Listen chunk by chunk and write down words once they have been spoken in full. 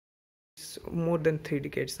it's more than 3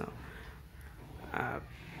 decades now.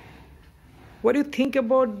 What do you think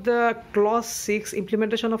about the Clause 6,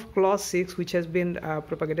 implementation of Clause 6, which has been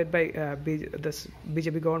propagated by the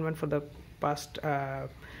BJP government for the past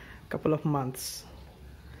couple of months?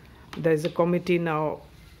 There is a committee now.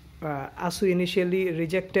 ASU initially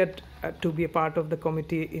rejected to be a part of the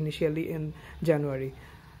committee initially in January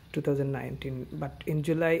 2019, but in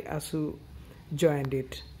July ASU joined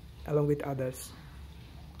it along with others.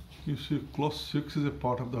 You see, Clause 6 is a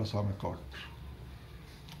part of the Assam Accord.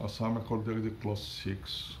 Assam Accord, there is a Clause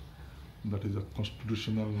 6 that is a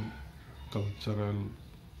constitutional, cultural,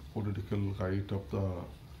 political right of the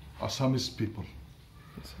Assamese people.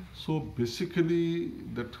 Yes, so basically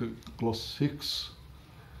that Clause 6,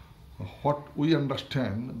 what we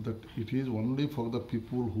understand that it is only for the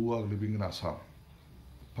people who are living in Assam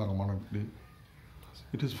permanently.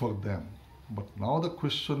 It is for them. But now the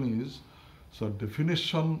question is, so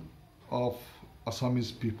definition of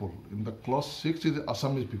Assamese people. In the Clause 6 is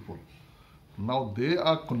Assamese people. Now they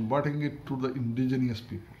are converting it to the indigenous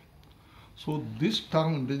people. So this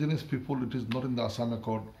term indigenous people, it is not in the Assam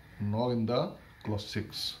Accord nor in the Clause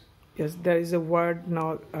 6. Yes, there is a word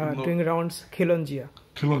now doing rounds, Khilonjia.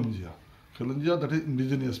 Khilonjia, that is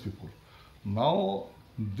indigenous people. Now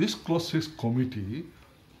this Clause 6 committee,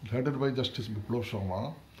 headed by Justice Biplab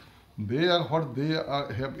Sharma,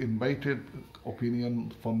 have invited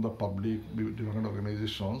opinion from the public, different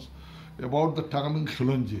organizations about the terming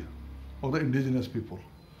Khilonjia or the indigenous people.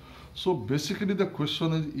 So basically the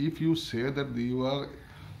question is, if you say that you are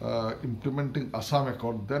implementing Assam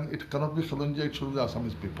Accord, then it cannot be Khilonjia, it should be the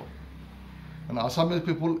Assamese people. And Assamese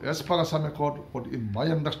people, as per Assam Accord, what in my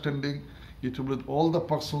understanding, it will be all the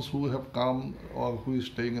persons who have come or who is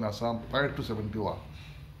staying in Assam prior to 71.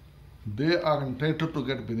 They are entitled to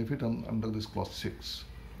get benefit under this Clause 6.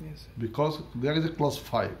 Yes. Because there is a Clause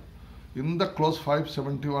 5. In the Clause 5,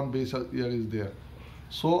 71 base year is there.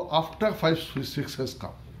 So after 5/6 has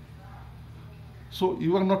come. So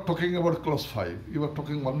you are not talking about Clause 5. You are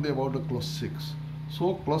talking only about the Clause 6.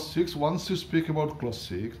 So Clause 6, once you speak about Clause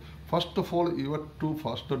 6, first of all, you have to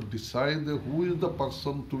first decide who is the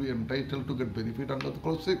person to be entitled to get benefit under the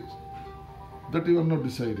Clause 6. That you are not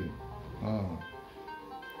deciding.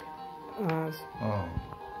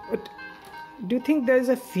 But do you think there is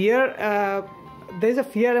a fear? There is a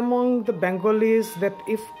fear among the Bengalis that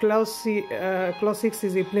if Clause 6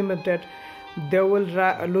 is implemented, they will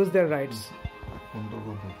lose their rights.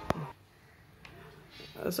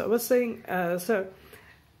 So I was saying, sir,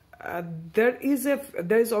 there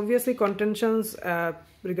is obviously contentions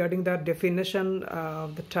regarding the definition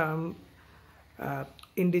of the term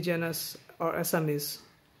indigenous or Assamese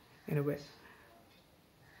in a way.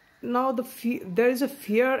 Now there is a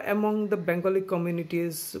fear among the Bengali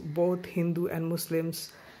communities, both Hindu and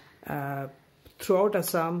Muslims, throughout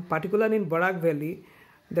Assam, particularly in Barak Valley,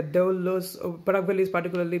 that they will lose. Barak Valley is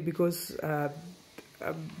particularly because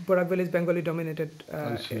Barak Valley is Bengali dominated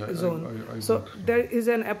zone. So there is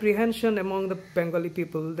an apprehension among the Bengali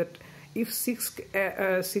people that if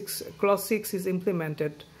Clause 6 is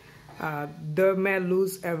implemented, they may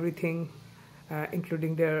lose everything,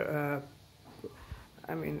 including their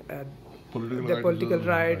their political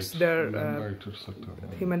rights, their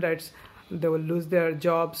human rights. They will lose their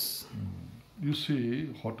jobs. You see,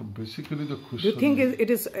 what basically the question. Do you think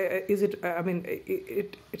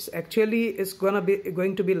it's actually is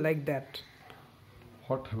going to be like that?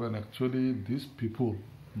 What happened actually? These people,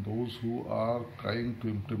 those who are trying to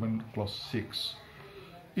implement Clause 6,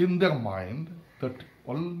 in their mind that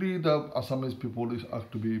only the Assamese people are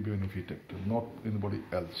to be benefited, not anybody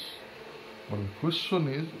else. But the question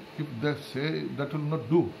is, if they say that will not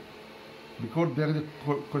do, because there is a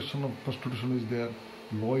question of constitution is there,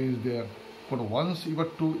 law is there. But once you were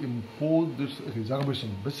to impose this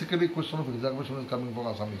reservation, basically question of reservation is coming from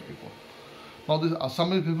Assamese people. Now this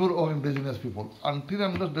Assamese people or indigenous people, until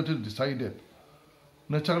and unless that is decided,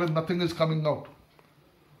 naturally nothing is coming out.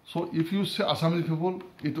 So if you say Assamese people,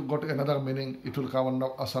 it got another meaning, it will come under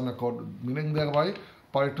Assam Accord, meaning thereby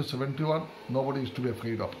prior to 71, nobody is to be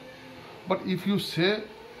afraid of. But if you say,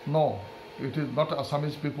 no, it is not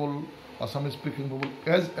Assamese people, Assamese speaking people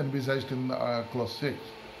as envisaged in Clause 6,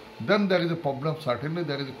 then there is a problem. Certainly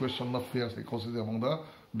there is a question of fear psychosis among the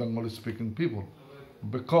Bengali speaking people.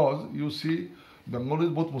 Because you see, Bengali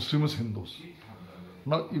is both Muslims and Hindus.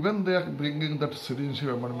 Now even they are bringing that Citizenship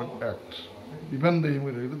Amendment Act, even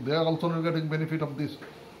they are also not getting benefit of this.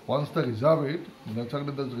 Once they reserve it,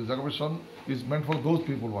 naturally the reservation is meant for those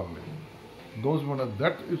people only. Those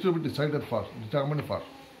that it should be decided first, determined first.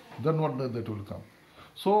 Then what that will come.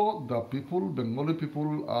 So the people, Bengali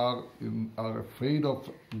people are afraid of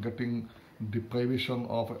getting deprivation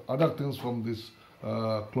of other things from this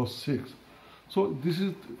clause 6. So this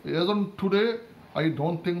is, as on today, I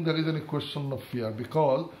don't think there is any question of fear,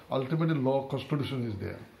 because ultimately law constitution is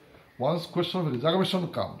there. Once question of reservation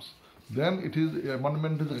comes, then it is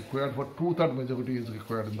amendment is required for 2/3 majority is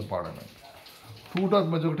required in the parliament. 2/3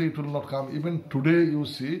 majority it will not come. Even today you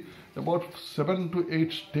see about 7 to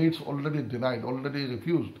 8 states already denied, already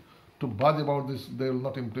refused to budge about this. They will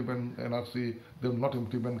not implement NRC, they will not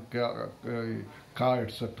implement CA,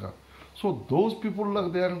 etc. So those people are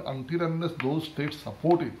there until unless those states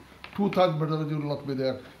support it. 2/3 majority will not be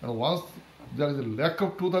there. And once there is a lack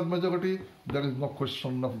of 2/3 majority, there is no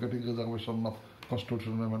question of getting reservation of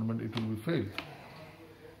constitutional amendment. It will be failed.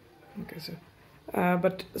 Okay, sir.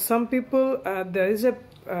 But some people, there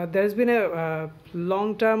has been a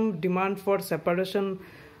long-term demand for separation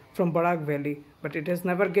from Barak Valley, but it has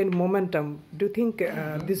never gained momentum. Do you think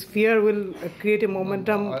this fear will create a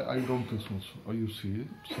momentum? No, I don't think so. You see,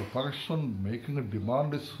 separation, making a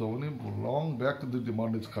demand is so long back the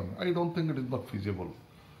demand is coming. I don't think it is not feasible,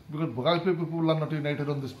 because Barak Valley people are not united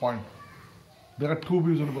on this point. There are two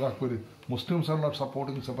views in Barak Valley. Muslims are not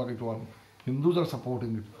supporting separate one. Hindus are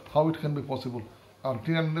supporting it. How it can be possible?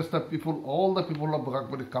 Until unless the people, all the people of Barak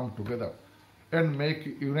Valley come together and make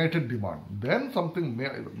united demand, then something may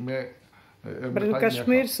but in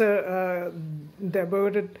Kashmir, sir, they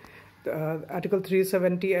abolished Article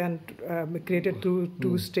 370 and created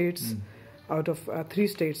two states out of 3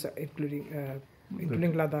 states, including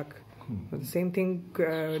Ladakh. The same thing.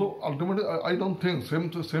 So ultimately, I don't think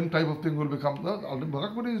same type of thing will become.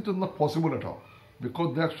 Barak Valley is not possible at all,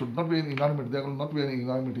 because there should not be any unanimity. There will not be any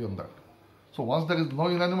unanimity on that. So once there is no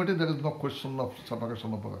unanimity, there is no question of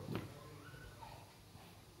separation of Barak Valley.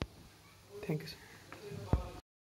 Thank you, sir.